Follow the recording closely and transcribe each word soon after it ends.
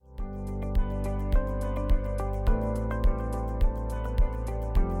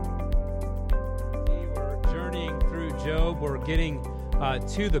Job. We're getting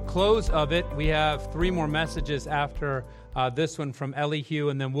to the close of it. We have 3 more messages after this one from Elihu,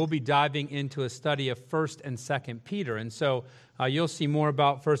 and then we'll be diving into a study of 1st and 2nd Peter. And so you'll see more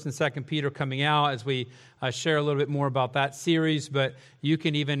about 1st and 2nd Peter coming out as we share a little bit more about that series. But you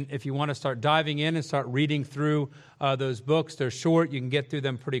can even, if you want to start diving in and start reading through those books, they're short. You can get through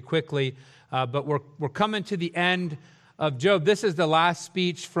them pretty quickly. But we're coming to the end of Job. This is the last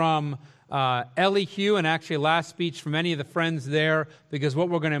speech from Elihu, and actually last speech from any of the friends there, because what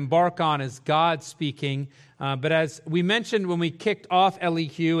we're going to embark on is God speaking. But as we mentioned when we kicked off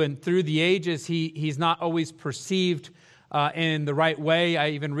Elihu, and through the ages, he's not always perceived in the right way. I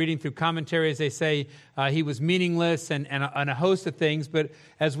even reading through commentaries, they say he was meaningless and a host of things. But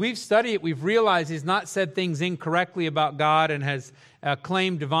as we've studied it, we've realized he's not said things incorrectly about God and has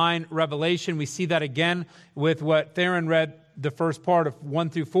claimed divine revelation. We see that again with what Theron read, the first part of 1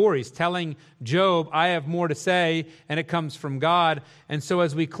 through 4. He's telling Job, I have more to say, and it comes from God. And so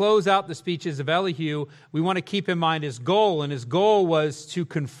as we close out the speeches of Elihu, we want to keep in mind his goal. And his goal was to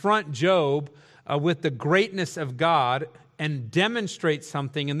confront Job with the greatness of God and demonstrate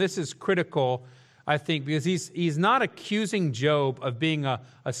something. And this is critical, I think, because he's not accusing Job of being a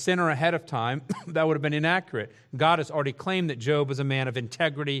sinner ahead of time. That would have been inaccurate. God has already claimed that Job was a man of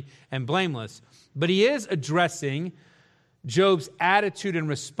integrity and blameless. But he is addressing Job's attitude in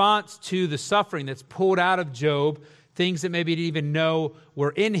response to the suffering that's pulled out of Job, things that maybe he didn't even know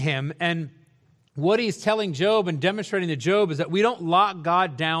were in him. And what he's telling Job and demonstrating to Job is that we don't lock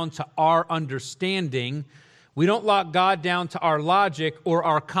God down to our understanding. We don't lock God down to our logic or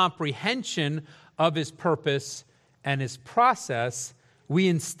our comprehension of his purpose and his process. We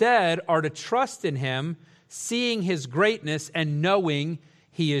instead are to trust in him, seeing his greatness and knowing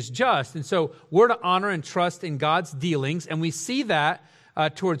he is just. And so we're to honor and trust in God's dealings, and we see that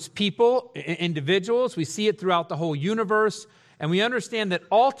towards people, individuals. We see it throughout the whole universe, and we understand that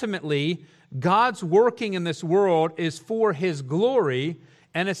ultimately God's working in this world is for his glory,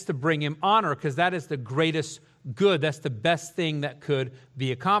 and it's to bring him honor, because that is the greatest good. That's the best thing that could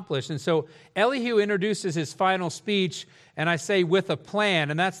be accomplished. And so Elihu introduces his final speech, and I say with a plan,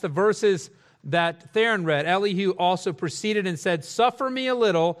 and that's the verses that Theron read. Elihu also proceeded and said, suffer me a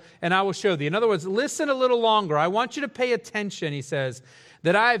little, and I will show thee. In other words, listen a little longer. I want you to pay attention, he says,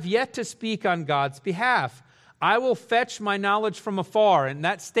 that I have yet to speak on God's behalf. I will fetch my knowledge from afar. And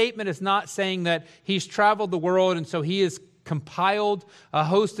that statement is not saying that he's traveled the world and so he has compiled a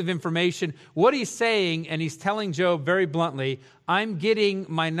host of information. What he's saying, and he's telling Job very bluntly, I'm getting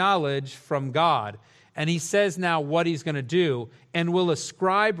my knowledge from God. And he says now what he's going to do, and will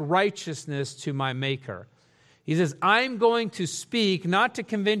ascribe righteousness to my Maker. He says, I'm going to speak not to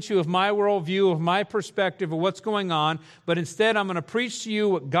convince you of my worldview, of my perspective, of what's going on, but instead I'm going to preach to you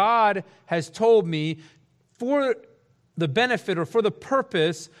what God has told me for the benefit or for the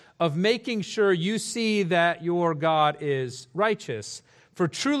purpose of making sure you see that your God is righteous. For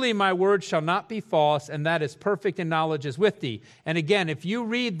truly my word shall not be false, and that is perfect, and knowledge is with thee. And again, if you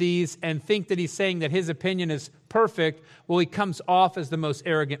read these and think that he's saying that his opinion is perfect, well, he comes off as the most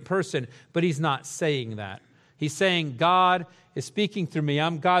arrogant person, but he's not saying that. He's saying God is speaking through me.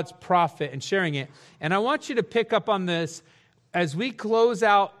 I'm God's prophet and sharing it. And I want you to pick up on this. As we close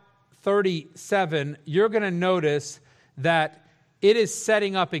out 37, you're going to notice that it is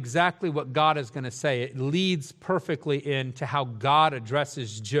setting up exactly what God is going to say. It leads perfectly into how God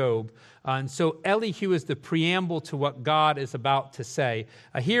addresses Job. And so Elihu is the preamble to what God is about to say.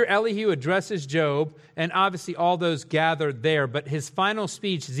 Here Elihu addresses Job, and obviously all those gathered there, but his final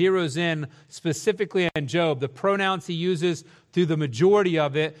speech zeroes in specifically on Job. The pronouns he uses through the majority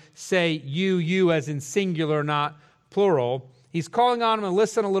of it say you as in singular, not plural. He's calling on him to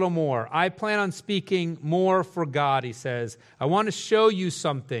listen a little more. I plan on speaking more for God, he says. I want to show you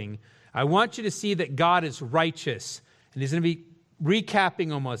something. I want you to see that God is righteous. And he's going to be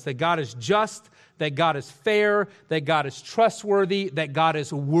recapping almost that God is just, that God is fair, that God is trustworthy, that God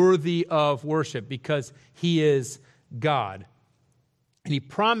is worthy of worship because he is God. And he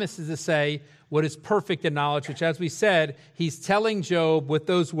promises to say what is perfect in knowledge, which, as we said, he's telling Job with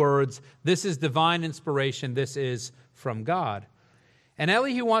those words, this is divine inspiration, this is from God. And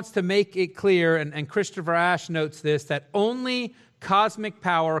Elihu wants to make it clear, and Christopher Ash notes this, that only cosmic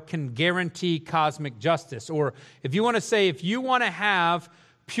power can guarantee cosmic justice. Or if you want to say, if you want to have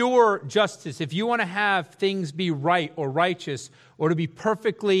pure justice, if you want to have things be right or righteous or to be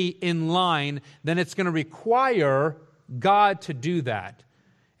perfectly in line, then it's going to require God to do that.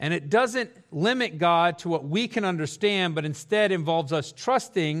 And it doesn't limit God to what we can understand, but instead involves us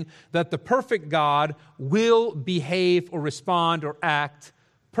trusting that the perfect God will behave or respond or act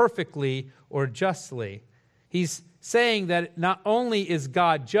perfectly or justly. He's saying that not only is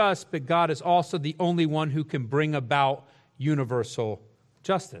God just, but God is also the only one who can bring about universal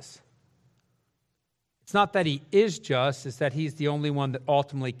justice. It's not that he is just, it's that he's the only one that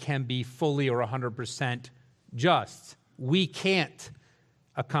ultimately can be fully or 100% just. We can't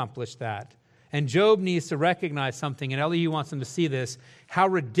accomplish that. And Job needs to recognize something, and Elihu wants him to see this, how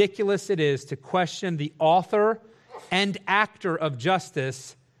ridiculous it is to question the author and actor of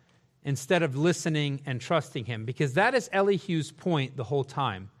justice instead of listening and trusting him. Because that is Elihu's point the whole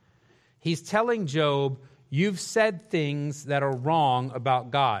time. He's telling Job, you've said things that are wrong about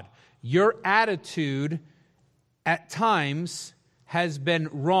God. Your attitude at times has been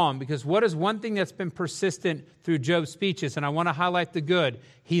wrong, because what is one thing that's been persistent through Job's speeches, and I want to highlight the good,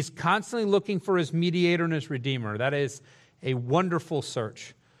 he's constantly looking for his mediator and his redeemer. That is a wonderful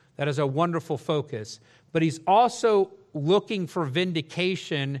search. That is a wonderful focus. But he's also looking for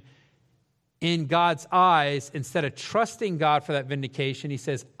vindication in God's eyes. Instead of trusting God for that vindication, he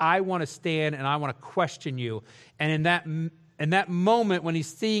says, I want to stand and I want to question you. And in that moment when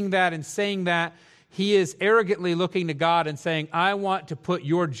he's seeing that and saying that, he is arrogantly looking to God and saying, I want to put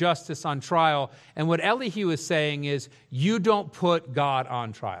your justice on trial. And what Elihu is saying is, you don't put God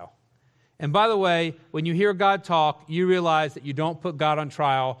on trial. And by the way, when you hear God talk, you realize that you don't put God on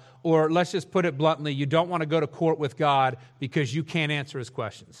trial, or let's just put it bluntly, you don't want to go to court with God because you can't answer his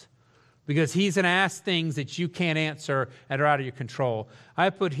questions. Because he's going to ask things that you can't answer and are out of your control. I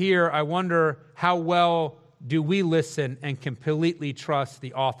put here, I wonder how well do we listen and completely trust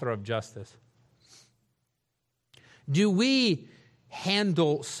the author of justice? Do we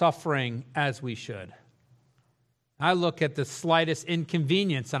handle suffering as we should? I look at the slightest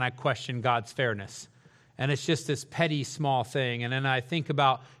inconvenience and I question God's fairness. And it's just this petty, small thing. And then I think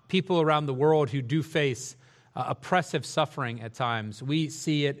about people around the world who do face oppressive suffering at times. We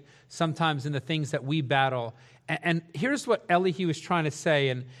see it sometimes in the things that we battle. And here's what Elihu is trying to say,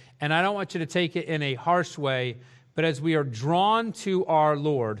 and I don't want you to take it in a harsh way, but as we are drawn to our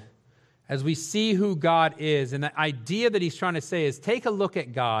Lord, as we see who God is, and the idea that he's trying to say is take a look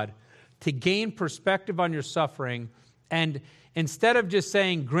at God to gain perspective on your suffering, and instead of just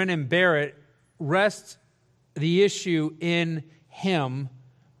saying grin and bear it, rest the issue in him,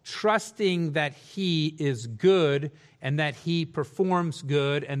 trusting that he is good and that he performs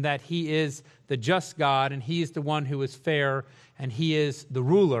good and that he is the just God and he is the one who is fair and he is the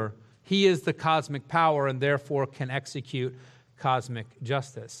ruler. He is the cosmic power and therefore can execute cosmic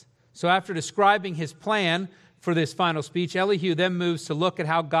justice. So after describing his plan for this final speech, Elihu then moves to look at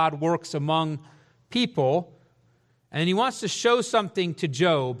how God works among people. And he wants to show something to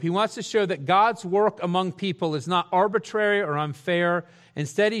Job. He wants to show that God's work among people is not arbitrary or unfair.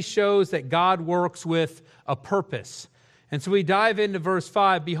 Instead, he shows that God works with a purpose. And so we dive into verse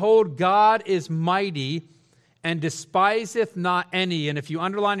 5. Behold, God is mighty and despiseth not any. And if you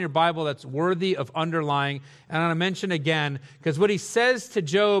underline your Bible, that's worthy of underlining. And I'm going to mention again, because what he says to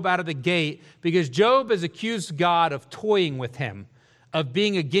Job out of the gate, because Job has accused God of toying with him, of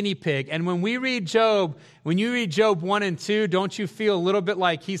being a guinea pig. And when you read Job 1 and 2, don't you feel a little bit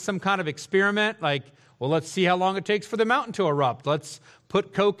like he's some kind of experiment? Like, well, let's see how long it takes for the mountain to erupt. Let's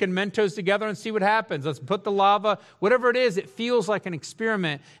put Coke and Mentos together and see what happens. Let's put the lava, whatever it is, it feels like an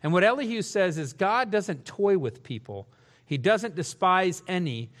experiment. And what Elihu says is God doesn't toy with people. He doesn't despise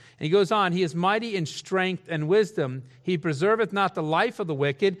any. And he goes on, he is mighty in strength and wisdom. He preserveth not the life of the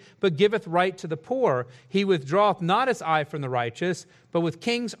wicked, but giveth right to the poor. He withdraweth not his eye from the righteous, but with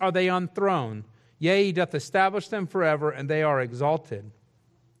kings are they on throne. Yea, he doth establish them forever, and they are exalted.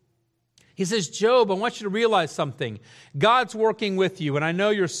 He says, Job, I want you to realize something. God's working with you, and I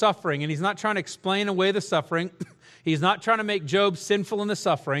know you're suffering, and he's not trying to explain away the suffering. He's not trying to make Job sinful in the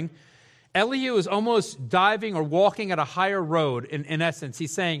suffering. Elihu is almost diving or walking at a higher road in essence.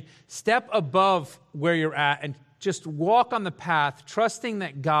 He's saying, step above where you're at and just walk on the path, trusting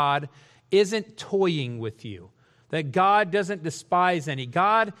that God isn't toying with you, that God doesn't despise any.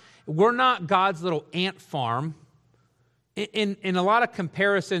 We're not God's little ant farm. In a lot of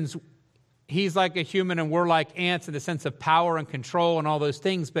comparisons, he's like a human and we're like ants in the sense of power and control and all those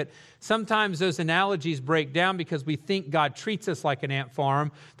things. But sometimes those analogies break down because we think God treats us like an ant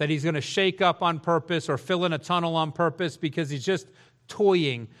farm, that he's going to shake up on purpose or fill in a tunnel on purpose because he's just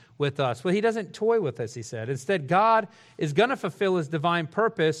toying with us. Well, he doesn't toy with us, he said. Instead, God is going to fulfill his divine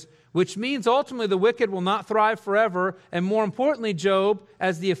purpose, which means ultimately the wicked will not thrive forever. And more importantly, Job,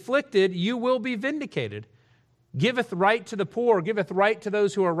 as the afflicted, you will be vindicated. Giveth right to the poor, giveth right to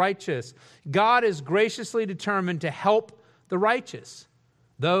those who are righteous. God is graciously determined to help the righteous,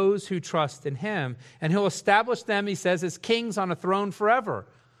 those who trust in him. And he'll establish them, he says, as kings on a throne forever.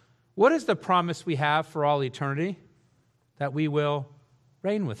 What is the promise we have for all eternity? that we will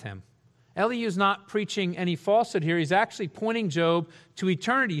reign with him. Elihu's not preaching any falsehood here. He's actually pointing Job to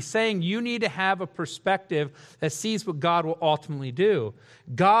eternity, saying you need to have a perspective that sees what God will ultimately do.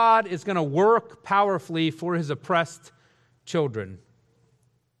 God is going to work powerfully for his oppressed children.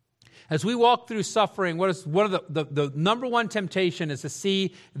 As we walk through suffering, one of the number one temptation is to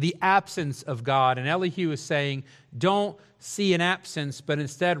see the absence of God. And Elihu is saying, don't see an absence, but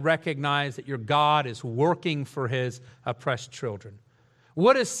instead recognize that your God is working for his oppressed children.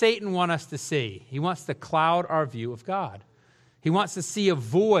 What does Satan want us to see? He wants to cloud our view of God. He wants to see a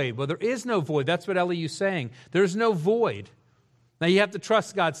void. Well, there is no void. That's what Elihu's saying. There's no void. Now, you have to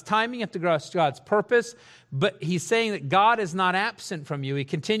trust God's timing. You have to trust God's purpose. But he's saying that God is not absent from you. He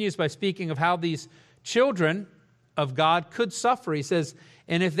continues by speaking of how these children of God could suffer. He says,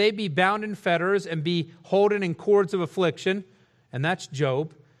 and if they be bound in fetters and be holden in cords of affliction, and that's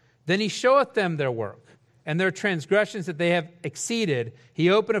Job, then he showeth them their work and their transgressions that they have exceeded.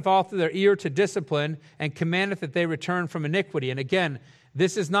 He openeth also their ear to discipline and commandeth that they return from iniquity. And again,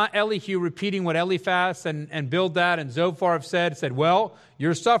 this is not Elihu repeating what Eliphaz and Bildad and Zophar have said, well,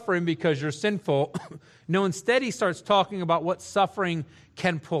 you're suffering because you're sinful. No, instead he starts talking about what suffering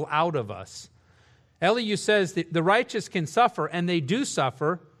can pull out of us. Elihu says that the righteous can suffer, and they do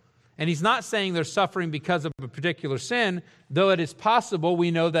suffer. And he's not saying they're suffering because of a particular sin, though it is possible. We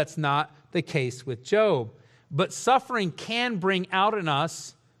know that's not the case with Job. But suffering can bring out in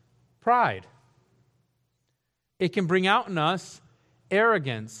us pride. It can bring out in us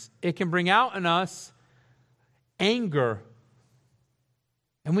arrogance. It can bring out in us anger.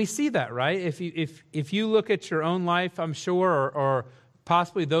 And we see that, right? If you look at your own life, I'm sure, or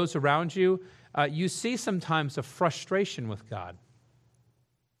possibly those around you, you see sometimes a frustration with God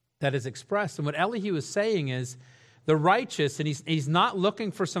that is expressed. And what Elihu is saying is the righteous, and he's not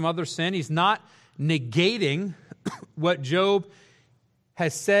looking for some other sin. He's not negating what Job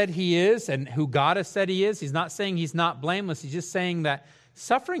has said he is and who God has said he is. He's not saying he's not blameless. He's just saying that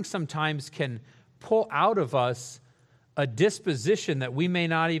suffering sometimes can pull out of us a disposition that we may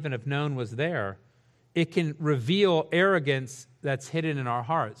not even have known was there. It can reveal arrogance that's hidden in our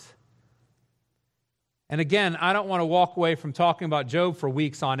hearts. And again, I don't want to walk away from talking about Job for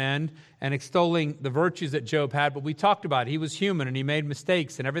weeks on end and extolling the virtues that Job had, but we talked about it. He was human and he made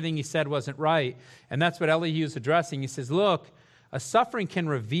mistakes and everything he said wasn't right. And that's what Elihu is addressing. He says, look, a suffering can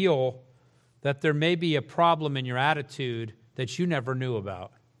reveal that there may be a problem in your attitude that you never knew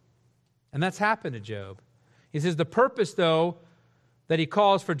about. And that's happened to Job. He says the purpose, though, that he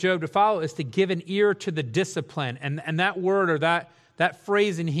calls for Job to follow is to give an ear to the discipline. And that word or that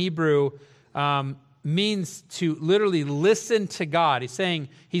phrase in Hebrew means to literally listen to God. He's saying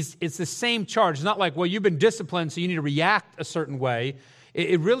it's the same charge. It's not like, well, you've been disciplined, so you need to react a certain way.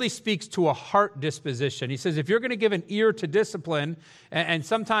 It really speaks to a heart disposition. He says if you're going to give an ear to discipline, and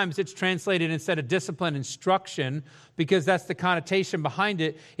sometimes it's translated instead of discipline, instruction, because that's the connotation behind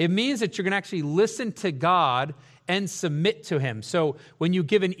it, it means that you're going to actually listen to God and submit to him. So when you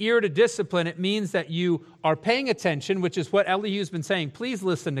give an ear to discipline, it means that you are paying attention, which is what Elihu's been saying. Please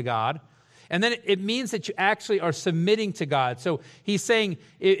listen to God. And then it means that you actually are submitting to God. So he's saying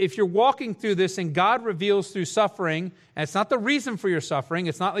if you're walking through this and God reveals through suffering, and it's not the reason for your suffering.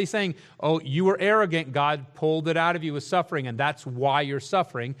 It's not like saying, oh, you were arrogant. God pulled it out of you with suffering, and that's why you're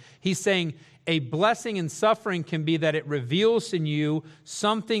suffering. He's saying a blessing in suffering can be that it reveals in you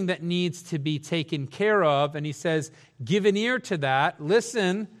something that needs to be taken care of. And he says, give an ear to that,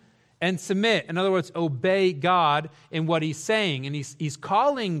 listen, and submit. In other words, obey God in what he's saying. And he's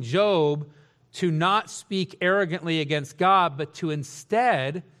calling Job to not speak arrogantly against God, but to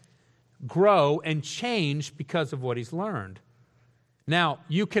instead grow and change because of what he's learned. Now,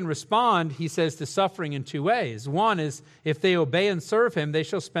 you can respond, he says, to suffering in two ways. One is, if they obey and serve him, they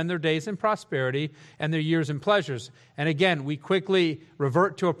shall spend their days in prosperity and their years in pleasures. And again, we quickly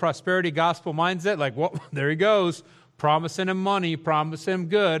revert to a prosperity gospel mindset, like, well, there he goes, promising him money, promising him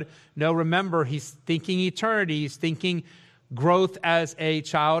good. No, remember, he's thinking eternity, he's thinking growth as a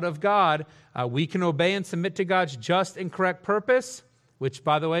child of God. We can obey and submit to God's just and correct purpose, which,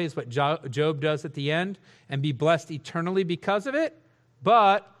 by the way, is what Job does at the end, and be blessed eternally because of it.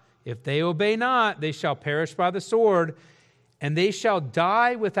 But if they obey not, they shall perish by the sword, and they shall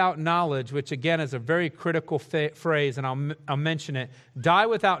die without knowledge, which again is a very critical phrase, and I'll mention it. Die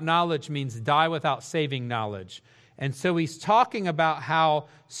without knowledge means die without saving knowledge. And so he's talking about how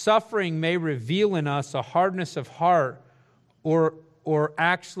suffering may reveal in us a hardness of heart or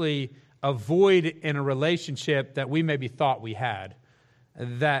actually a void in a relationship that we maybe thought we had,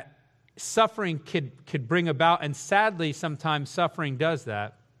 that suffering could bring about, and sadly, sometimes suffering does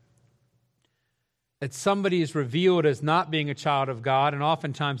that. that somebody is revealed as not being a child of God, and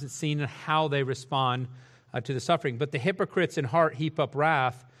oftentimes it's seen in how they respond to the suffering. But the hypocrites in heart heap up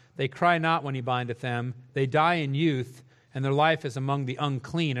wrath. They cry not when he bindeth them. They die in youth, and their life is among the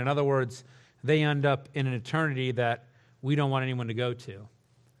unclean. In other words, they end up in an eternity that we don't want anyone to go to.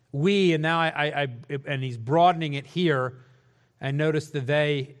 We, and now and he's broadening it here, and notice the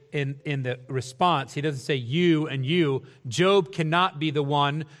they in the response. He doesn't say you and you. Job cannot be the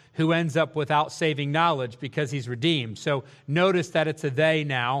one who ends up without saving knowledge because he's redeemed. So notice that it's a they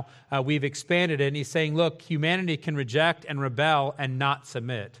now. We've expanded it, and he's saying, look, humanity can reject and rebel and not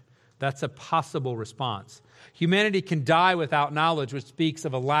submit. That's a possible response. Humanity can die without knowledge, which speaks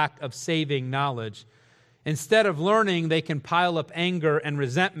of a lack of saving knowledge. Instead of learning, they can pile up anger and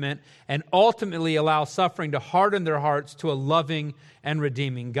resentment and ultimately allow suffering to harden their hearts to a loving and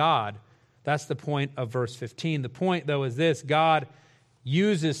redeeming God. That's the point of verse 15. The point, though, is this: God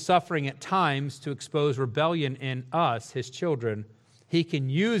uses suffering at times to expose rebellion in us, his children. He can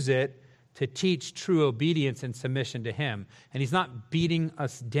use it to teach true obedience and submission to him. And he's not beating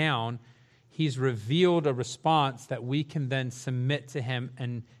us down. He's revealed a response that we can then submit to him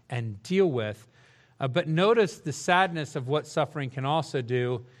and deal with. But notice the sadness of what suffering can also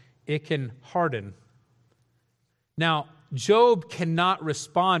do. It can harden. Now, Job cannot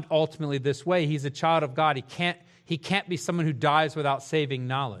respond ultimately this way. He's a child of God. He can't be someone who dies without saving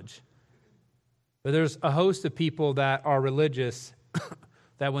knowledge. But there's a host of people that are religious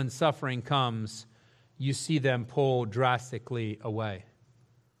that when suffering comes, you see them pull drastically away.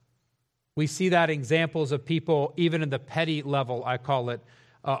 We see that examples of people, even in the petty level, I call it.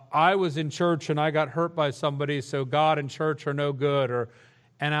 I was in church and I got hurt by somebody, so God and church are no good.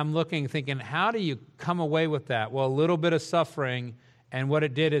 And I'm thinking, how do you come away with that? Well, a little bit of suffering, and what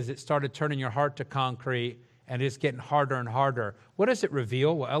it did is it started turning your heart to concrete, and it's getting harder and harder. What does it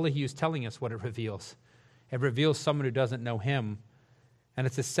reveal? Well, Elihu's telling us what it reveals. It reveals someone who doesn't know him, and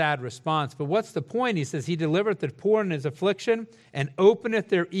it's a sad response. But what's the point? He says, he delivereth the poor in his affliction and openeth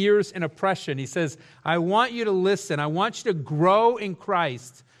their ears in oppression. He says, I want you to listen. I want you to grow in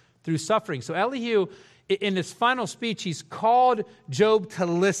Christ through suffering. So Elihu, in his final speech, he's called Job to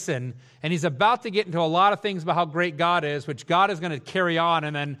listen, and he's about to get into a lot of things about how great God is, which God is going to carry on.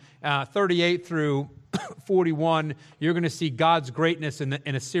 And then 38 through 41, you're going to see God's greatness in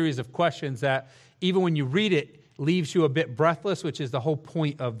a series of questions that even when you read it, leaves you a bit breathless, which is the whole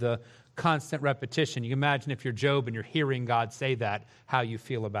point of the constant repetition. You can imagine if you're Job and you're hearing God say that, how you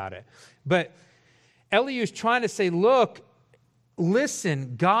feel about it. But Elihu is trying to say, look,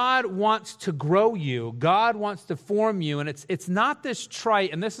 listen, God wants to grow you. God wants to form you. And it's not this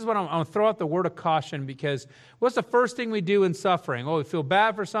trite, and this is what I'm going to throw out the word of caution, because what's the first thing we do in suffering? Oh, we feel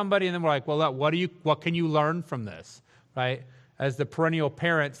bad for somebody, and then we're like, well, what can you learn from this, right? As the perennial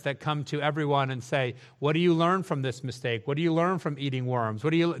parents that come to everyone and say, what do you learn from this mistake? What do you learn from eating worms?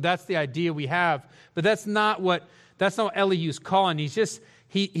 That's the idea we have. But that's not what Elihu's calling.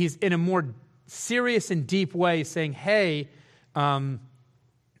 He's in a more serious and deep way saying, hey,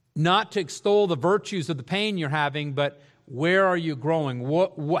 not to extol the virtues of the pain you're having, but where are you growing?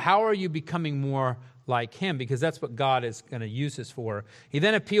 How are you becoming more like him? Because that's what God is going to use this for. He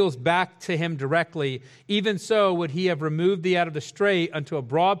then appeals back to him directly. Even so would he have removed thee out of the strait unto a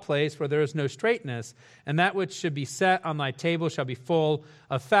broad place where there is no straightness, and that which should be set on thy table shall be full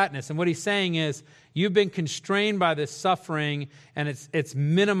of fatness. And what he's saying is, you've been constrained by this suffering, and it's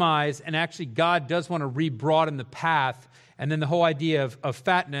minimized, and actually God does want to re-broaden the path. And then the whole idea of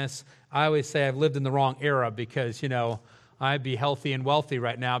fatness, I always say I've lived in the wrong era, because, I'd be healthy and wealthy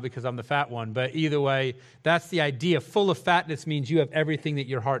right now because I'm the fat one. But either way, that's the idea. Full of fatness means you have everything that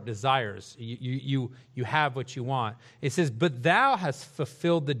your heart desires. You have what you want. It says, but thou hast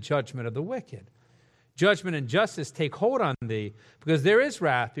fulfilled the judgment of the wicked. Judgment and justice take hold on thee, because there is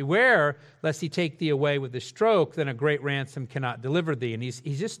wrath. Beware, lest he take thee away with a stroke, then a great ransom cannot deliver thee. And he's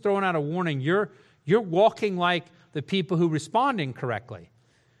just throwing out a warning. You're walking like the people who respond incorrectly.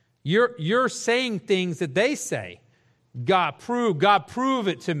 You're saying things that they say. God, prove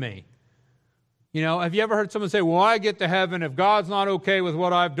it to me. Have you ever heard someone say, well, I get to heaven, if God's not okay with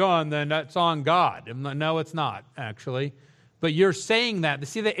what I've done, then that's on God. No, it's not, actually. But you're saying that.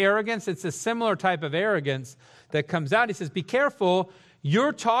 See the arrogance? It's a similar type of arrogance that comes out. He says, be careful.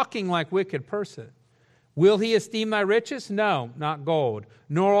 You're talking like wicked person. Will he esteem thy riches? No, not gold,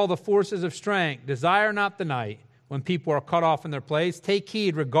 nor all the forces of strength. Desire not the night when people are cut off in their place. Take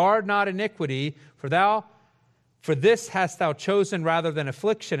heed, regard not iniquity, for this hast thou chosen rather than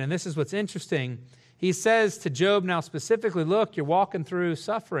affliction. And this is what's interesting. He says to Job now specifically, look, you're walking through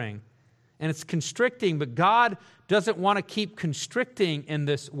suffering, and it's constricting, but God doesn't want to keep constricting in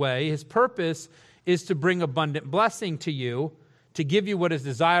this way. His purpose is to bring abundant blessing to you, to give you what is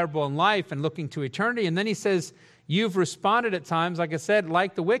desirable in life and looking to eternity. And then he says, you've responded at times, like I said,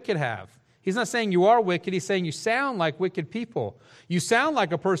 like the wicked have. He's not saying you are wicked. He's saying you sound like wicked people. You sound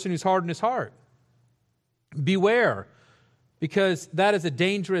like a person who's hardened his heart. Beware, because that is a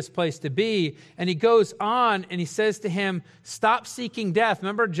dangerous place to be. And he goes on and he says to him, stop seeking death.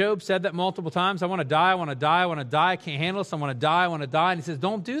 Remember Job said that multiple times? I want to die, I want to die, I want to die. I can't handle this. I want to die, I want to die. And he says,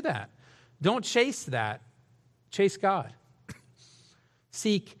 don't do that. Don't chase that. Chase God.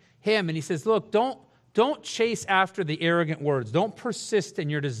 Seek him. And he says, look, don't chase after the arrogant words. Don't persist in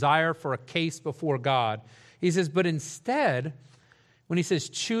your desire for a case before God. He says, but instead, when he says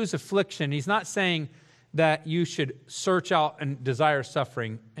choose affliction, he's not saying that you should search out and desire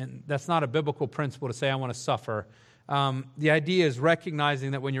suffering. And that's not a biblical principle to say, I want to suffer. The idea is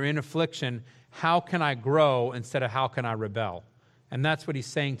recognizing that when you're in affliction, how can I grow instead of how can I rebel? And that's what he's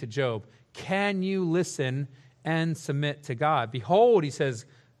saying to Job. Can you listen and submit to God? Behold, he says,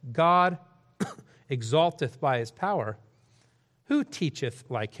 God exalteth by his power. Who teacheth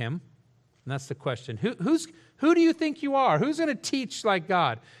like him? And that's the question. Who do you think you are? Who's going to teach like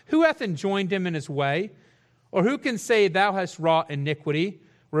God? Who hath enjoined him in his way? Or who can say, thou hast wrought iniquity?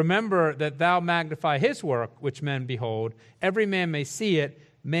 Remember that thou magnify his work, which men behold. Every man may see it,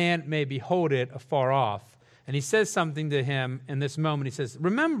 man may behold it afar off. And he says something to him in this moment. He says,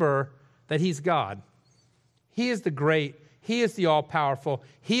 remember that he's God. He is the great, he is the all-powerful,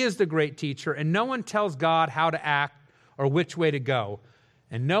 he is the great teacher, and no one tells God how to act or which way to go.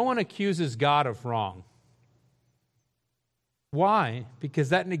 And no one accuses God of wrong. Why? Because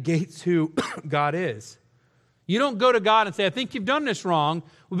that negates who God is. You don't go to God and say, I think you've done this wrong.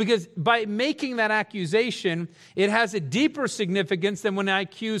 Well, because by making that accusation, it has a deeper significance than when I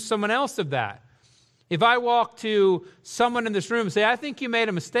accuse someone else of that. If I walk to someone in this room and say, I think you made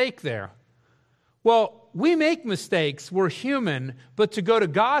a mistake there. Well, we make mistakes. We're human. But to go to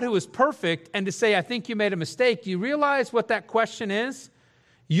God who is perfect and to say, I think you made a mistake, do you realize what that question is?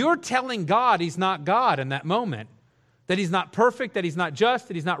 You're telling God he's not God in that moment. That he's not perfect, that he's not just,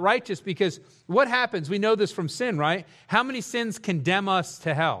 that he's not righteous. Because what happens? We know this from sin, right? How many sins condemn us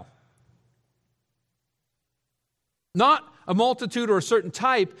to hell? Not a multitude or a certain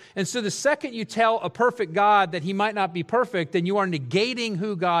type. And so the second you tell a perfect God that he might not be perfect, then you are negating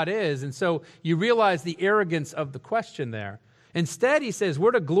who God is. And so you realize the arrogance of the question there. Instead, he says,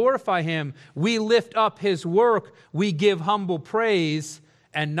 we're to glorify him. We lift up his work. We give humble praise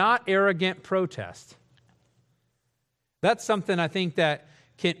and not arrogant protest. That's something I think that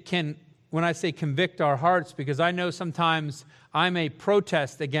can, when I say convict our hearts, because I know sometimes I may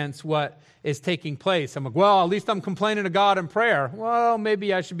protest against what is taking place. I'm like, well, at least I'm complaining to God in prayer. Well,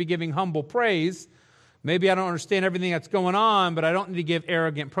 maybe I should be giving humble praise. Maybe I don't understand everything that's going on, but I don't need to give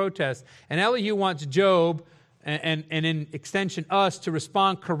arrogant protest. And Elihu wants Job, and in extension us, to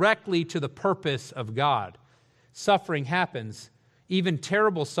respond correctly to the purpose of God. Suffering happens. Even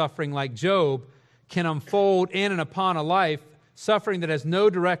terrible suffering like Job can unfold in and upon a life, suffering that has no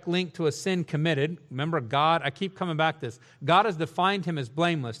direct link to a sin committed. Remember, God, I keep coming back to this. God has defined him as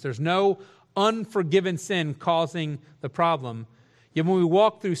blameless. There's no unforgiven sin causing the problem. Yet when we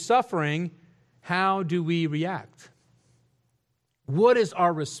walk through suffering, how do we react? What is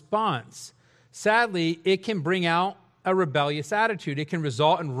our response? Sadly, it can bring out a rebellious attitude. It can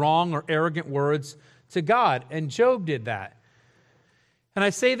result in wrong or arrogant words to God. And Job did that. And I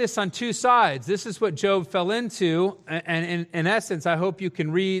say this on two sides. This is what Job fell into. And in essence, I hope you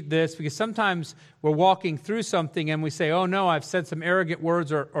can read this, because sometimes we're walking through something and we say, oh no, I've said some arrogant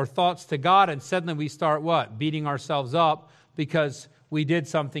words or thoughts to God. And suddenly we start what? Beating ourselves up because we did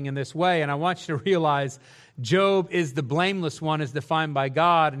something in this way. And I want you to realize Job is the blameless one as defined by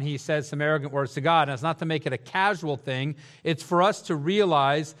God. And he says some arrogant words to God. And it's not to make it a casual thing. It's for us to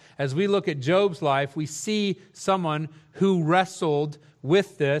realize as we look at Job's life, we see someone who wrestled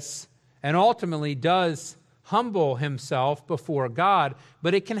with this and ultimately does humble himself before God,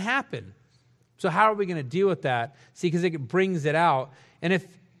 but it can happen. So how are we going to deal with that? See, because it brings it out. And if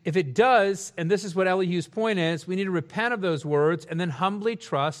it does, and this is what Elihu's point is, we need to repent of those words and then humbly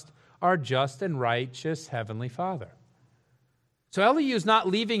trust our just and righteous Heavenly Father. So Elihu's not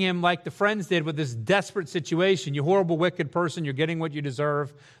leaving him like the friends did with this desperate situation. You horrible, wicked person, you're getting what you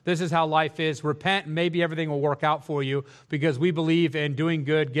deserve. This is how life is. Repent and maybe everything will work out for you, because we believe in doing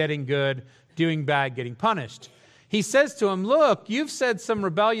good, doing bad, getting punished. He says to him, look, you've said some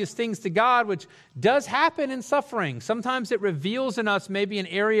rebellious things to God, which does happen in suffering. Sometimes it reveals in us maybe an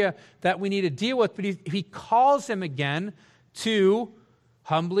area that we need to deal with, but he calls him again to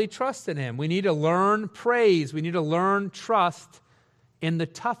humbly trust in him. We need to learn praise. We need to learn trust in the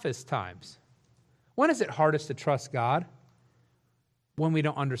toughest times. When is it hardest to trust God? When we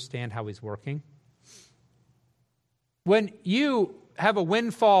don't understand how he's working. When you have a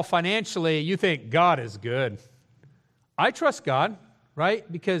windfall financially, you think, God is good. I trust God,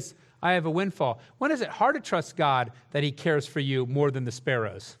 right? Because I have a windfall. When is it hard to trust God that he cares for you more than the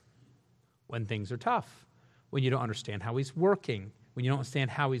sparrows? When things are tough. When you don't understand how he's working. When you don't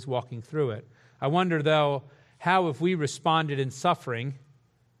understand how he's walking through it. I wonder, though, how have we responded in suffering,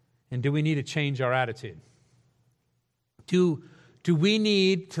 and do we need to change our attitude? Do we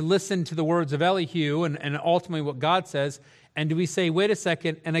need to listen to the words of Elihu and ultimately what God says? And do we say, wait a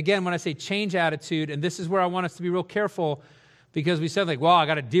second, and again, when I say change attitude, and this is where I want us to be real careful, because we said well, I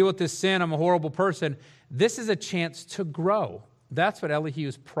got to deal with this sin, I'm a horrible person. This is a chance to grow. That's what Elihu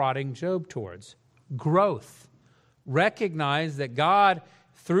is prodding Job towards. Growth. Recognize that God,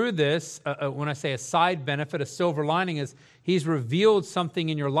 through this, when I say a side benefit, a silver lining is he's revealed something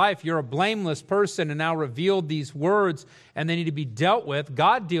in your life. You're a blameless person and now revealed these words and they need to be dealt with.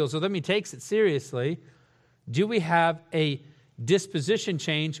 God deals with them. He takes it seriously. Do we have a disposition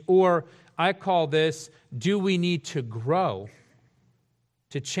change? Or I call this, do we need to grow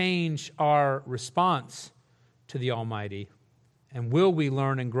to change our response to the Almighty? And will we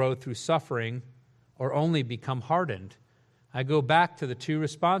learn and grow through suffering or only become hardened? I go back to the two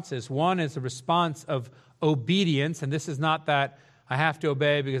responses. One is a response of obedience, and this is not that I have to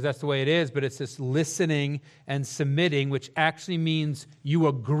obey because that's the way it is, but it's this listening and submitting, which actually means you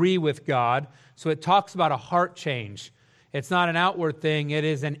agree with God. So it talks about a heart change. It's not an outward thing, it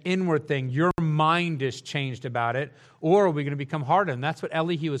is an inward thing. Your mind is changed about it, or are we going to become hardened? That's what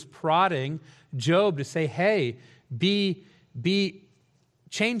Elihu is prodding Job to say, hey, be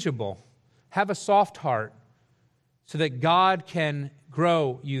changeable. Have a soft heart so that God can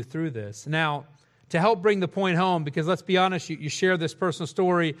grow you through this. Now, to help bring the point home, because let's be honest, you share this personal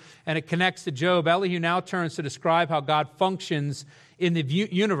story and it connects to Job. Elihu now turns to describe how God functions in the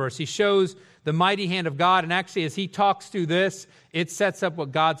universe. He shows the mighty hand of God, and actually as he talks through this, it sets up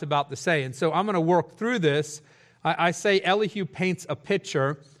what God's about to say. And so I'm going to work through this. I say Elihu paints a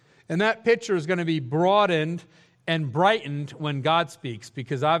picture, and that picture is going to be broadened and brightened when God speaks,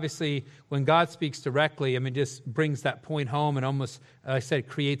 because obviously when God speaks directly, it just brings that point home and almost, I said,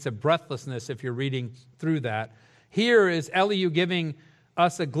 creates a breathlessness if you're reading through that. Here is Elihu giving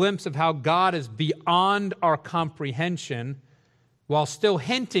us a glimpse of how God is beyond our comprehension, while still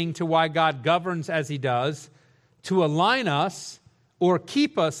hinting to why God governs as he does, to align us or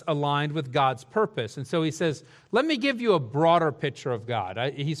keep us aligned with God's purpose. And so he says, let me give you a broader picture of God.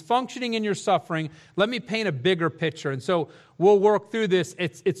 He's functioning in your suffering. Let me paint a bigger picture. And so we'll work through this.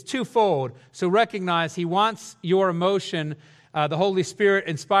 It's twofold. So recognize he wants your emotion. The Holy Spirit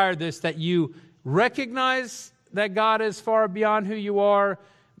inspired this, that you recognize that God is far beyond who you are,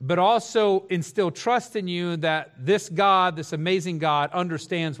 but also instill trust in you that this God, this amazing God,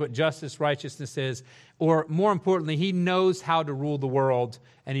 understands what justice, righteousness is, or more importantly, he knows how to rule the world,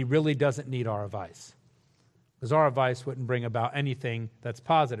 and he really doesn't need our advice, because our advice wouldn't bring about anything that's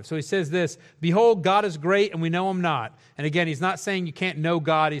positive. So he says this, behold, God is great, and we know him not. And again, he's not saying you can't know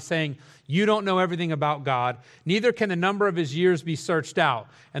God. He's saying you don't know everything about God. Neither can the number of his years be searched out.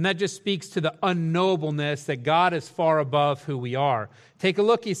 And that just speaks to the unknowableness that God is far above who we are. Take a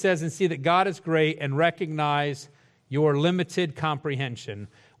look, he says, and see that God is great, and recognize your limited comprehension.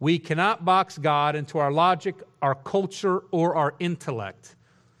 We cannot box God into our logic, our culture, or our intellect.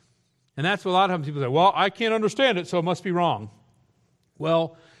 And that's what a lot of times people say, well, I can't understand it, so it must be wrong.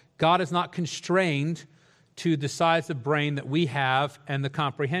 Well, God is not constrained to the size of brain that we have and the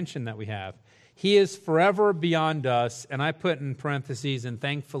comprehension that we have. He is forever beyond us, and I put in parentheses, and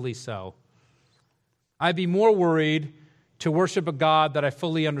thankfully so. I'd be more worried to worship a God that I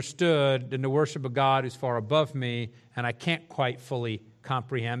fully understood than to worship a God who's far above me and I can't quite fully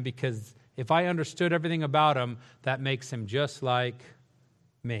comprehend, because if I understood everything about him, that makes him just like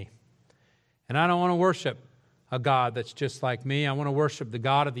me. And I don't want to worship a God that's just like me. I want to worship the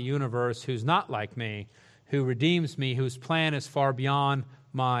God of the universe who's not like me, who redeems me, whose plan is far beyond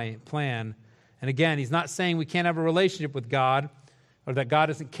my plan. And again, he's not saying we can't have a relationship with God or that God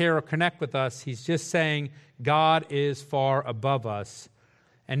doesn't care or connect with us. He's just saying God is far above us.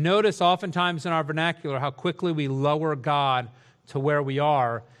 And notice oftentimes in our vernacular how quickly we lower God to where we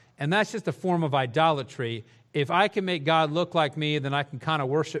are. And that's just a form of idolatry. If I can make God look like me, then I can kind of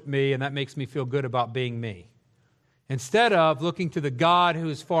worship me, and that makes me feel good about being me. Instead of looking to the God who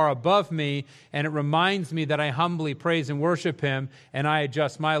is far above me, and it reminds me that I humbly praise and worship him, and I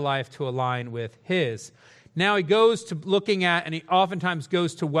adjust my life to align with his. Now he goes to looking at, and he oftentimes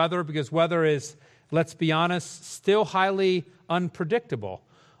goes to weather, because weather is, let's be honest, still highly unpredictable.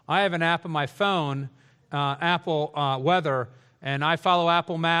 I have an app on my phone, Apple Weather, and I follow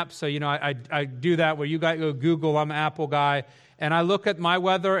Apple Maps. So, I do that where you got to go Google. I'm an Apple guy. And I look at my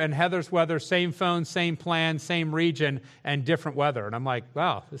weather and Heather's weather, same phone, same plan, same region, and different weather. And I'm like,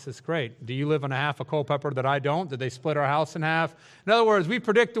 wow, this is great. Do you live on a half of Culpeper that I don't? Did they split our house in half? In other words, we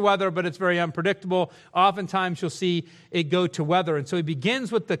predict the weather, but it's very unpredictable. Oftentimes you'll see it go to weather. And so he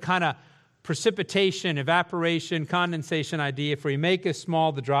begins with the kind of precipitation, evaporation, condensation idea. For you make as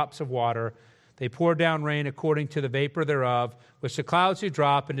small the drops of water, they pour down rain according to the vapor thereof, which the clouds do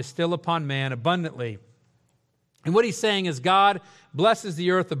drop and distill upon man abundantly. And what he's saying is God blesses the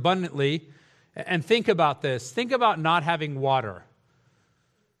earth abundantly. And think about this. Think about not having water.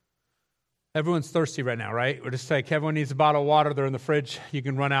 Everyone's thirsty right now, right? We're just like, everyone needs a bottle of water. They're in the fridge. You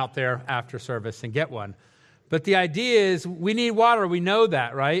can run out there after service and get one. But the idea is we need water. We know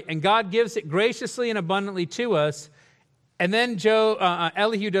that, right? And God gives it graciously and abundantly to us. And then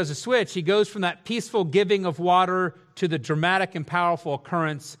Elihu does a switch. He goes from that peaceful giving of water to the dramatic and powerful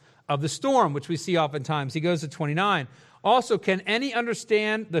occurrence of the storm, which we see oftentimes. He goes to 29. Also, can any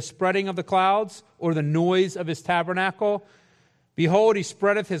understand the spreading of the clouds or the noise of his tabernacle? Behold, he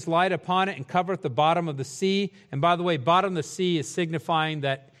spreadeth his light upon it and covereth the bottom of the sea. And by the way, bottom of the sea is signifying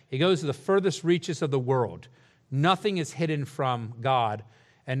that he goes to the furthest reaches of the world. Nothing is hidden from God,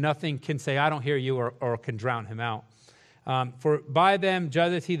 and nothing can say, I don't hear you, or can drown him out. For by them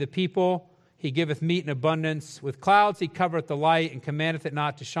judgeth he the people. He giveth meat in abundance. With clouds he covereth the light, and commandeth it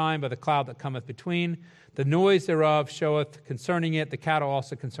not to shine by the cloud that cometh between. The noise thereof showeth concerning it, the cattle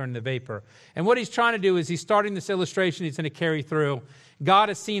also concerning the vapor. And what he's trying to do is he's starting this illustration he's going to carry through. God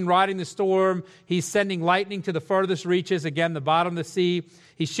is seen riding the storm. He's sending lightning to the furthest reaches, again, the bottom of the sea.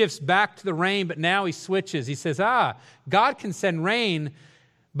 He shifts back to the rain, but now he switches. He says, God can send rain,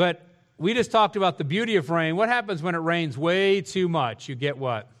 but we just talked about the beauty of rain. What happens when it rains way too much? You get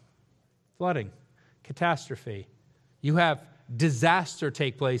what? Flooding, catastrophe. You have disaster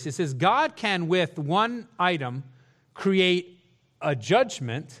take place. It says God can, with one item, create a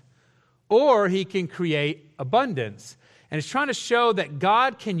judgment, or he can create abundance. And it's trying to show that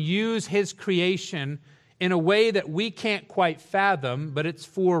God can use his creation in a way that we can't quite fathom, but it's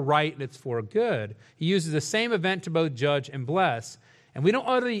for right and it's for good. He uses the same event to both judge and bless. And we don't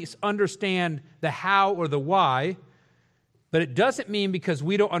always understand the how or the why, but it doesn't mean because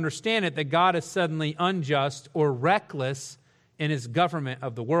we don't understand it that God is suddenly unjust or reckless in his government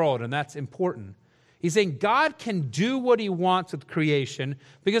of the world, and that's important. He's saying God can do what he wants with creation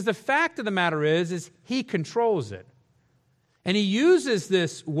because the fact of the matter is he controls it. And he uses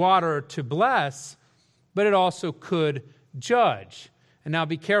this water to bless, but it also could judge. And now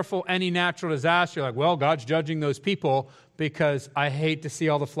be careful, any natural disaster, you're like, well, God's judging those people because I hate to see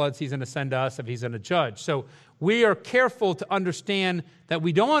all the floods he's going to send to us if he's going to judge. So we are careful to understand that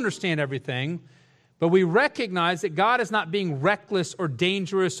we don't understand everything, but we recognize that God is not being reckless or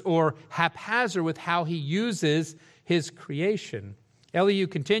dangerous or haphazard with how he uses his creation. Elihu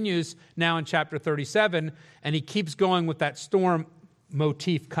continues now in chapter 37, and he keeps going with that storm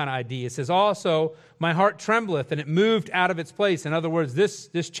motif kind of idea. It says, also, my heart trembleth, and it moved out of its place. In other words, this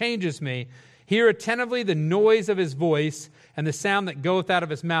changes me. Hear attentively the noise of his voice and the sound that goeth out of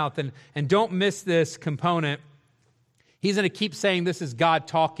his mouth. And don't miss this component. He's going to keep saying this is God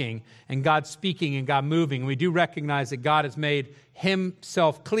talking and God speaking and God moving. We do recognize that God has made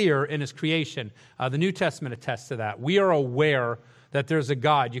himself clear in his creation. The New Testament attests to that. We are aware that there's a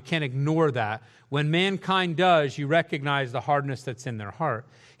God. You can't ignore that. When mankind does, you recognize the hardness that's in their heart.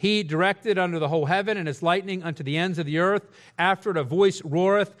 He directed under the whole heaven, and his lightning unto the ends of the earth. After it a voice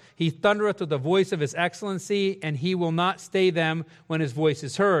roareth, he thundereth with the voice of his excellency, and he will not stay them when his voice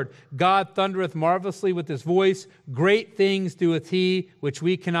is heard. God thundereth marvelously with his voice. Great things doeth he, which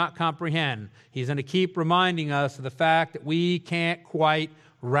we cannot comprehend. He's going to keep reminding us of the fact that we can't quite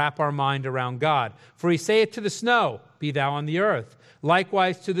wrap our mind around God. For he saith to the snow, be thou on the earth.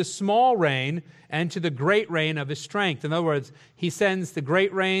 Likewise to the small rain and to the great rain of his strength. In other words, he sends the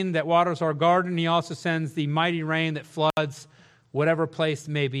great rain that waters our garden. He also sends the mighty rain that floods whatever place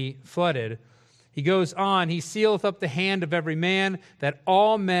may be flooded. He goes on, he sealeth up the hand of every man, that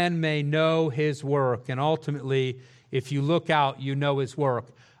all men may know his work. And ultimately, if you look out, you know his work.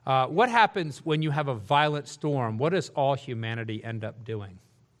 What happens when you have a violent storm? What does all humanity end up doing?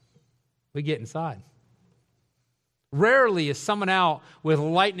 We get inside. Rarely is someone out with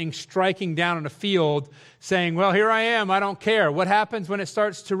lightning striking down in a field saying, well, here I am, I don't care. What happens when it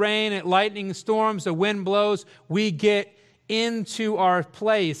starts to rain, lightning storms, the wind blows? We get into our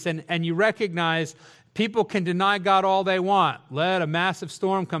place, and you recognize people can deny God all they want. Let a massive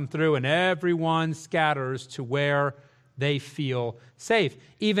storm come through, and everyone scatters to where they feel safe.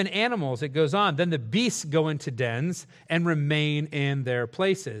 Even animals, it goes on. Then the beasts go into dens and remain in their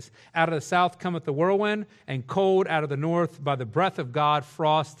places. Out of the south cometh the whirlwind, and cold out of the north. By the breath of God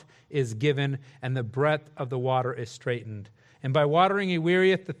frost is given, and the breadth of the water is straitened. And by watering he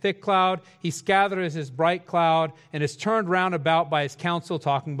wearieth the thick cloud. He scathereth his bright cloud, and is turned round about by his counsel,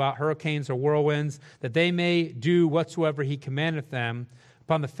 talking about hurricanes or whirlwinds, that they may do whatsoever he commandeth them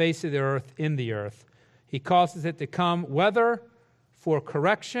upon the face of the earth, in the earth. He causes it to come, whether for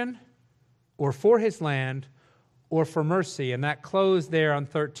correction or for his land or for mercy. And that close there on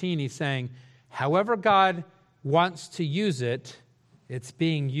 13, he's saying, however God wants to use it, it's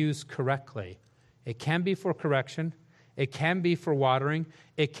being used correctly. It can be for correction. It can be for watering.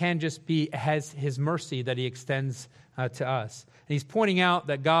 It can just be has his mercy that he extends to us. And he's pointing out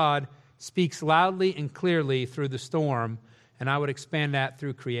that God speaks loudly and clearly through the storm, and I would expand that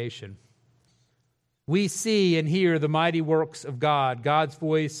through creation. We see and hear the mighty works of God. God's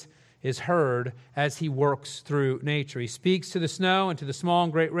voice is heard as he works through nature. He speaks to the snow and to the small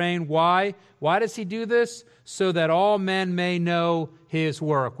and great rain. Why? Why does he do this? So that all men may know his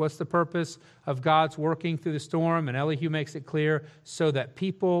work. What's the purpose of God's working through the storm? And Elihu makes it clear, so that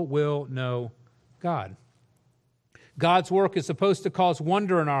people will know God. God's work is supposed to cause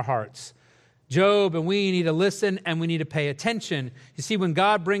wonder in our hearts. Job and we need to listen and we need to pay attention. You see, when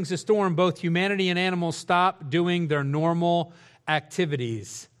God brings a storm, both humanity and animals stop doing their normal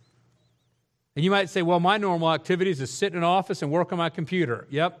activities. And you might say, well, my normal activities is sit in an office and work on my computer.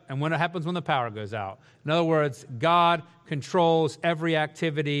 Yep, and when it happens when the power goes out. In other words, God controls every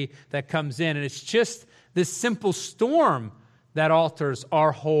activity that comes in. And it's just this simple storm that alters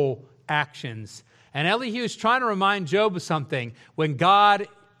our whole actions. And Elihu is trying to remind Job of something. When God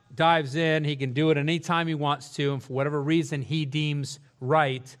dives in, he can do it any time he wants to, and for whatever reason he deems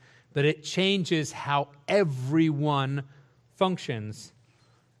right, but it changes how everyone functions.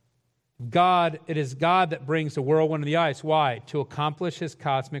 It is God that brings the whirlwind and the ice. Why? To accomplish his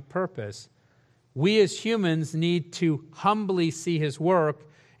cosmic purpose. We as humans need to humbly see his work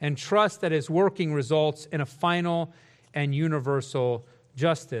and trust that his working results in a final and universal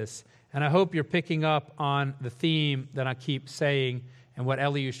justice. And I hope you're picking up on the theme that I keep saying and what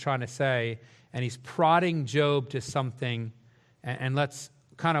Elihu is trying to say. And he's prodding Job to something. And let's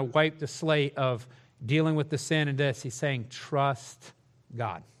kind of wipe the slate of dealing with the sin and this. He's saying, trust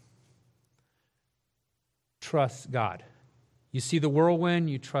God. Trust God. You see the whirlwind,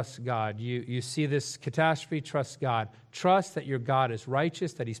 you trust God. You see this catastrophe, trust God. Trust that your God is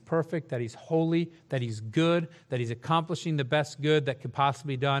righteous, that he's perfect, that he's holy, that he's good, that he's accomplishing the best good that could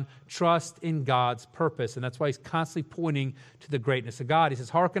possibly be done. Trust in God's purpose. And that's why he's constantly pointing to the greatness of God. He says,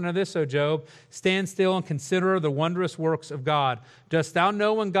 hearken to this, O Job. Stand still and consider the wondrous works of God. Dost thou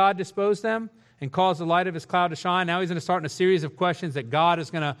know when God disposed them and caused the light of his cloud to shine? Now he's going to start in a series of questions that God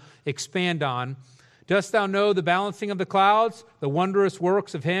is going to expand on. Dost thou know the balancing of the clouds, the wondrous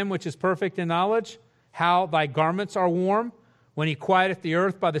works of him which is perfect in knowledge? How thy garments are warm? When he quieteth the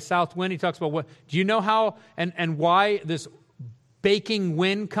earth by the south wind, he talks about what? Do you know how and why this baking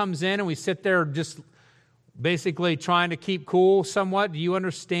wind comes in and we sit there just basically trying to keep cool somewhat? Do you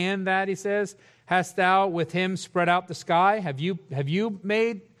understand that, he says? Hast thou with him spread out the sky? Have you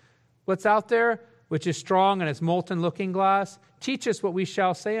made what's out there, which is strong and its molten looking glass? Teach us what we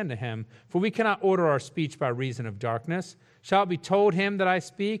shall say unto him, for we cannot order our speech by reason of darkness. Shall it be told him that I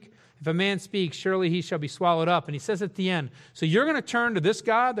speak? If a man speaks, surely he shall be swallowed up. And he says at the end, so you're going to turn to this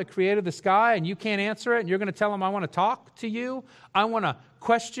God that created the sky and you can't answer it, and you're going to tell him, I want to talk to you, I want to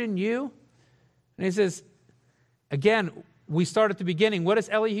question you. And he says, again, we start at the beginning. What is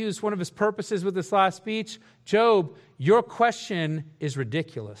Elihu's, one of his purposes with this last speech? Job, your question is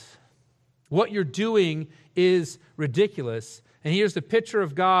ridiculous. What you're doing is ridiculous. And here's the picture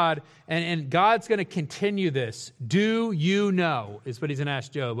of God, and God's going to continue this. Do you know, is what he's going to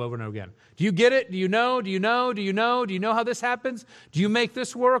ask Job over and over again. Do you get it? Do you know? Do you know? Do you know? Do you know how this happens? Do you make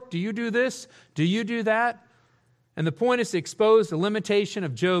this work? Do you do this? Do you do that? And the point is to expose the limitation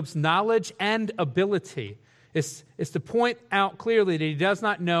of Job's knowledge and ability. It's to point out clearly that he does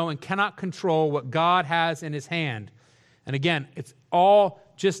not know and cannot control what God has in his hand. And again, it's all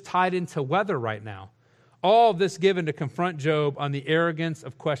just tied into weather right now. All of this given to confront Job on the arrogance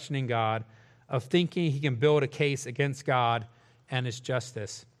of questioning God, of thinking he can build a case against God and his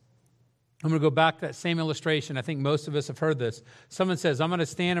justice. I'm going to go back to that same illustration. I think most of us have heard this. Someone says, I'm going to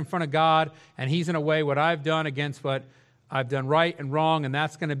stand in front of God, and he's going to weigh what I've done against what I've done right and wrong, and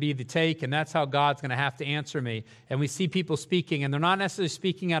that's going to be the take, and that's how God's going to have to answer me. And we see people speaking, and they're not necessarily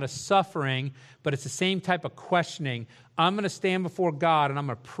speaking out of suffering, but it's the same type of questioning. I'm going to stand before God, and I'm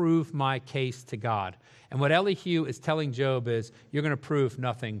going to prove my case to God. And what Elihu is telling Job is, you're going to prove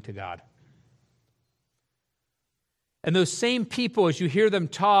nothing to God. And those same people, as you hear them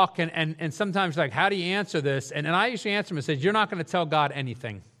talk, and sometimes like, how do you answer this? And I usually answer them and say, you're not going to tell God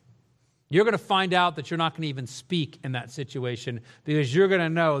anything. You're going to find out that you're not going to even speak in that situation because you're going to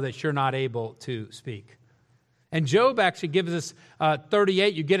know that you're not able to speak. And Job actually gives us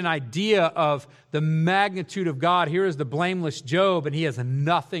 38. You get an idea of the magnitude of God. Here is the blameless Job, and he has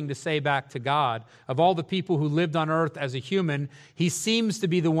nothing to say back to God. Of all the people who lived on earth as a human, he seems to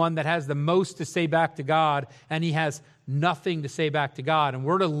be the one that has the most to say back to God, and he has nothing to say back to God. And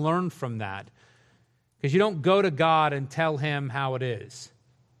we're to learn from that because you don't go to God and tell him how it is.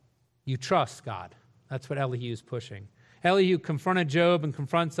 You trust God. That's what Elihu is pushing. Elihu confronted Job and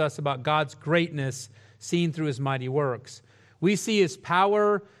confronts us about God's greatness seen through his mighty works. We see his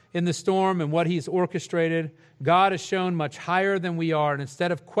power in the storm and what he's orchestrated. God is shown much higher than we are, and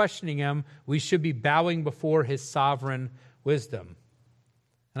instead of questioning him, we should be bowing before his sovereign wisdom.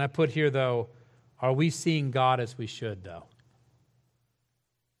 And I put here, though, are we seeing God as we should, though?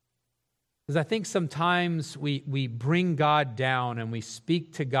 Because I think sometimes we bring God down and we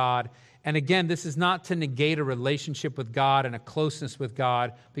speak to God. And again, this is not to negate a relationship with God and a closeness with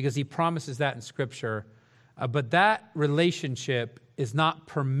God, because he promises that in Scripture. But that relationship is not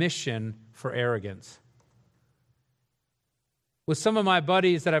permission for arrogance. With some of my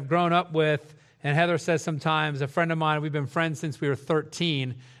buddies that I've grown up with, and Heather says sometimes, a friend of mine, we've been friends since we were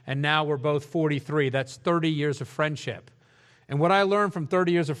 13, and now we're both 43. That's 30 years of friendship. And what I learned from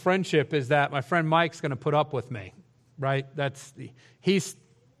 30 years of friendship is that my friend Mike's going to put up with me, right? He's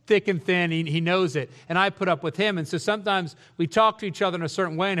thick and thin. He knows it. And I put up with him. And so sometimes we talk to each other in a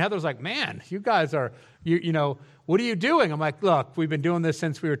certain way, and Heather's like, man, you guys are, you know, what are you doing? I'm like, look, we've been doing this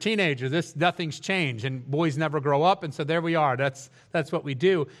since we were teenagers. Nothing's changed, and boys never grow up, and so there we are. That's what we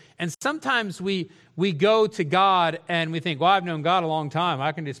do. And sometimes we go to God and we think, well, I've known God a long time.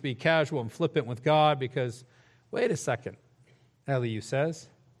 I can just be casual and flippant with God because, wait a second. Elihu says,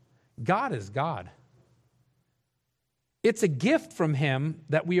 God is God. It's a gift from him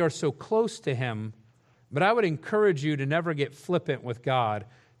that we are so close to him, but I would encourage you to never get flippant with God,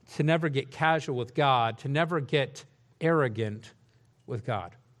 to never get casual with God, to never get arrogant with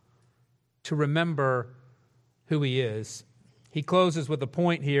God, to remember who he is. He closes with a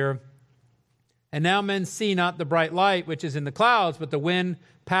point here. And now men see not the bright light which is in the clouds, but the wind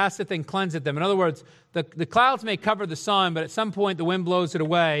passeth and cleanseth them. In other words, the clouds may cover the sun, but at some point the wind blows it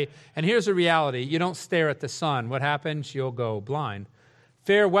away. And here's the reality. You don't stare at the sun. What happens? You'll go blind.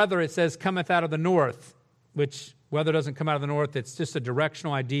 Fair weather, it says, cometh out of the north, which weather doesn't come out of the north. It's just a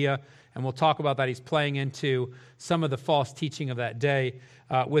directional idea. And we'll talk about that. He's playing into some of the false teaching of that day.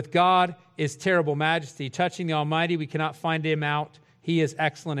 With God is terrible majesty. Touching the Almighty, we cannot find him out. He is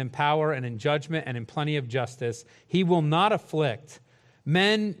excellent in power and in judgment and in plenty of justice. He will not afflict.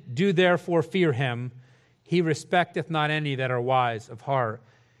 Men do therefore fear him. He respecteth not any that are wise of heart.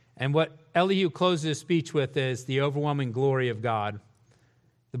 And what Elihu closes his speech with is the overwhelming glory of God.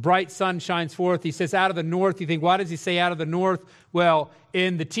 The bright sun shines forth. He says, out of the north. You think, why does he say out of the north? Well,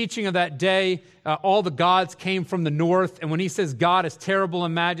 in the teaching of that day, all the gods came from the north. And when he says God is terrible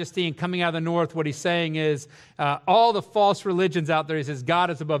in majesty and coming out of the north, what he's saying is all the false religions out there, he says God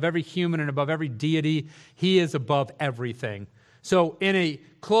is above every human and above every deity. He is above everything. So in a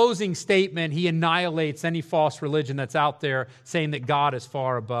closing statement, he annihilates any false religion that's out there saying that God is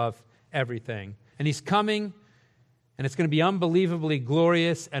far above everything. And he's coming, and it's going to be unbelievably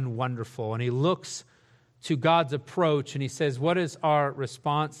glorious and wonderful. And he looks to God's approach, and he says, what is our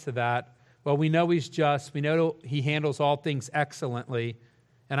response to that? Well, we know he's just. We know he handles all things excellently.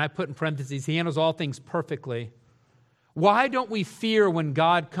 And I put in parentheses, he handles all things perfectly. Why don't we fear when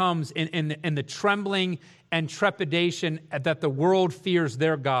God comes in the trembling and trepidation that the world fears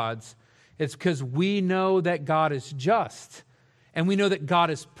their gods? It's because we know that God is just. And we know that God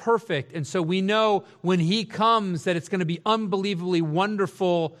is perfect. And so we know when he comes that it's going to be unbelievably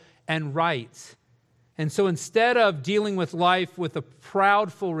wonderful and right. And so instead of dealing with life with a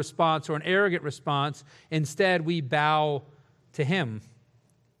proudful response or an arrogant response, instead we bow to him.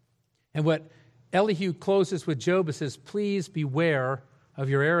 And what Elihu closes with Job and says, please beware of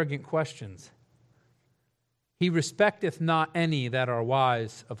your arrogant questions. He respecteth not any that are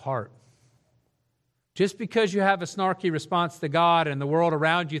wise of heart. Just because you have a snarky response to God and the world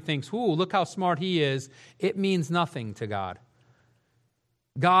around you thinks, ooh, look how smart he is, it means nothing to God.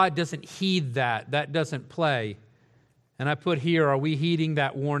 God doesn't heed that. That doesn't play. And I put here, are we heeding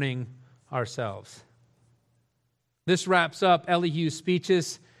that warning ourselves? This wraps up Elihu's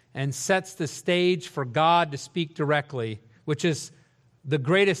speeches and sets the stage for God to speak directly, which is the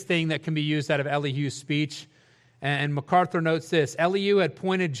greatest thing that can be used out of Elihu's speech. And MacArthur notes this: Elihu had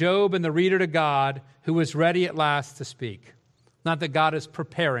pointed Job and the reader to God, who was ready at last to speak. Not that God is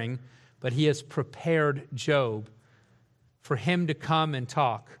preparing, but he has prepared Job for him to come and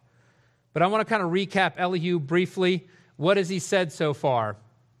talk. But I want to kind of recap Elihu briefly. What has he said so far?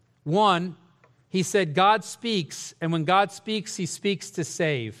 One, he said God speaks, and when God speaks, he speaks to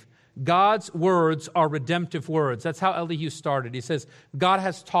save. God's words are redemptive words. That's how Elihu started. He says, God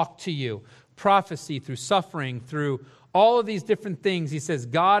has talked to you. Prophecy, through suffering, through all of these different things. He says,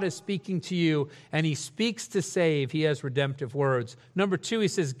 God is speaking to you, and he speaks to save. He has redemptive words. Number two, he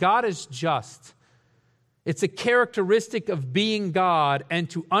says, God is just. It's a characteristic of being God, and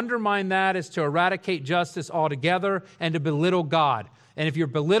to undermine that is to eradicate justice altogether and to belittle God. And if you're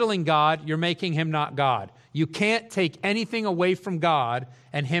belittling God, you're making him not God. You can't take anything away from God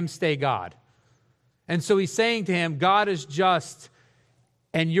and him stay God. And so he's saying to him, God is just,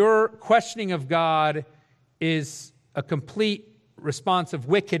 and your questioning of God is a complete response of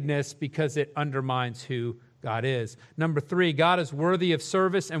wickedness because it undermines who God is. Number three, God is worthy of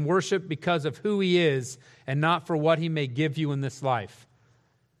service and worship because of who he is and not for what he may give you in this life.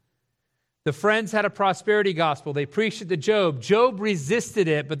 The friends had a prosperity gospel. They preached it to Job. Job resisted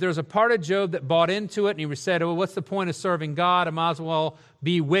it, but there's a part of Job that bought into it, and he said, well, what's the point of serving God? I might as well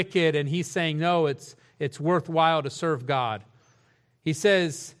be wicked. And he's saying, no, it's worthwhile to serve God. He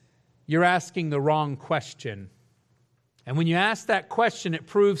says, you're asking the wrong question. And when you ask that question, it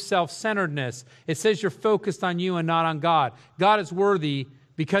proves self-centeredness. It says you're focused on you and not on God. God is worthy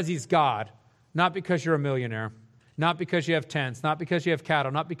because he's God, not because you're a millionaire, not because you have tents, not because you have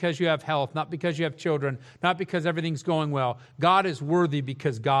cattle, not because you have health, not because you have children, not because everything's going well. God is worthy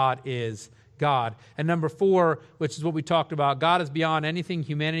because God is God. And number four, which is what we talked about, God is beyond anything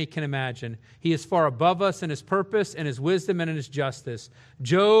humanity can imagine. He is far above us in his purpose, in his wisdom, and in his justice.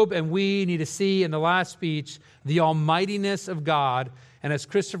 Job and we need to see in the last speech the almightiness of God, and as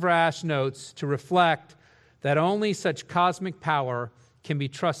Christopher Ash notes, to reflect that only such cosmic power can be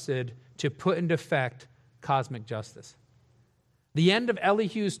trusted to put into effect cosmic justice. The end of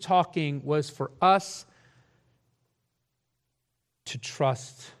Elihu's talking was for us to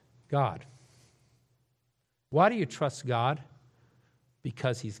trust God. Why do you trust God?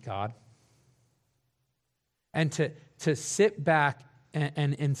 Because he's God. And to sit back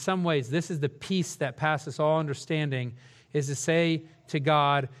and in some ways, this is the peace that passes all understanding, is to say to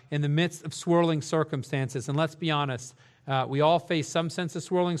God in the midst of swirling circumstances, and let's be honest, we all face some sense of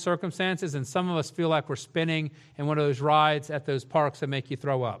swirling circumstances, and some of us feel like we're spinning in one of those rides at those parks that make you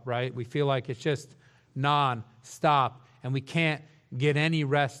throw up, right? We feel like it's just non-stop, and we can't get any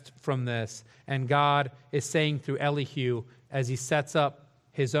rest from this. And God is saying through Elihu, as he sets up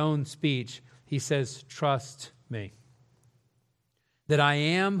his own speech, he says, trust me. That I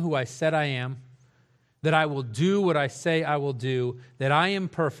am who I said I am, that I will do what I say I will do, that I am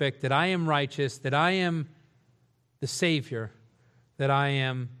perfect, that I am righteous, that I am the Savior, that I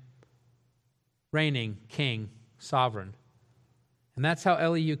am reigning, king, sovereign. And that's how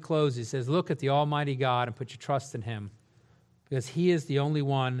Elihu closes. He says, look at the Almighty God and put your trust in him, because he is the only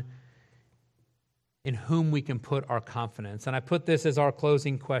one in whom we can put our confidence. And I put this as our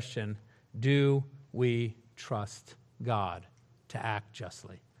closing question: do we trust God to act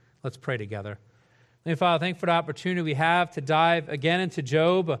justly? Let's pray together. Heavenly Father, thank you for the opportunity we have to dive again into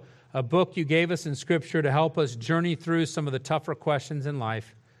Job, a book you gave us in Scripture to help us journey through some of the tougher questions in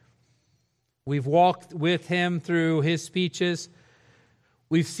life. We've walked with him through his speeches.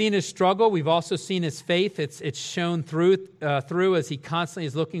 We've seen his struggle. We've also seen his faith. It's shown through as he constantly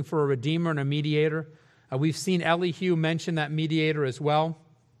is looking for a redeemer and a mediator. We've seen Elihu mention that mediator as well.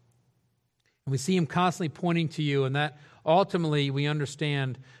 And we see him constantly pointing to you, and that ultimately we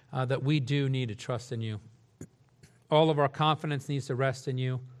understand that we do need to trust in you. All of our confidence needs to rest in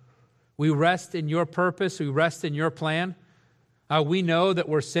you. We rest in your purpose. We rest in your plan. We know that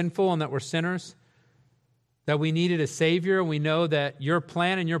we're sinful and that we're sinners, that we needed a Savior, and we know that your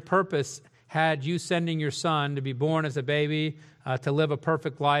plan and your purpose had you sending your Son to be born as a baby, to live a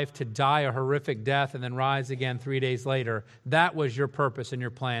perfect life, to die a horrific death, and then rise again 3 days later. That was your purpose and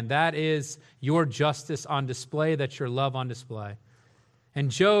your plan. That is your justice on display. That's your love on display. And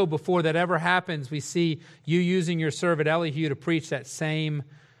Job, before that ever happens, we see you using your servant Elihu to preach that same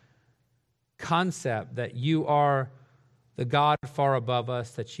concept, that you are the God far above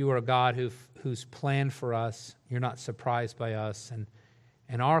us, that you are a God who's planned for us. You're not surprised by us.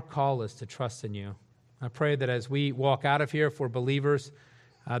 And our call is to trust in you. I pray that as we walk out of here, if we're believers,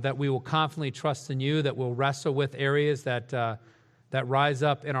 that we will confidently trust in you, that we'll wrestle with areas that rise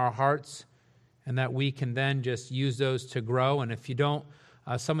up in our hearts, and that we can then just use those to grow. And if you don't,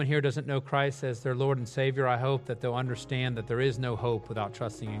 someone here doesn't know Christ as their Lord and Savior, I hope that they'll understand that there is no hope without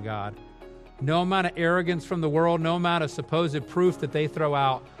trusting in God. No amount of arrogance from the world, no amount of supposed proof that they throw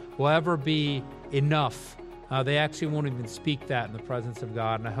out will ever be enough. They actually won't even speak that in the presence of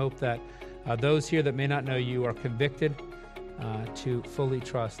God. And I hope that those here that may not know you are convicted to fully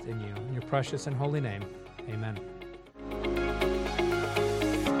trust in you. In your precious and holy name, amen.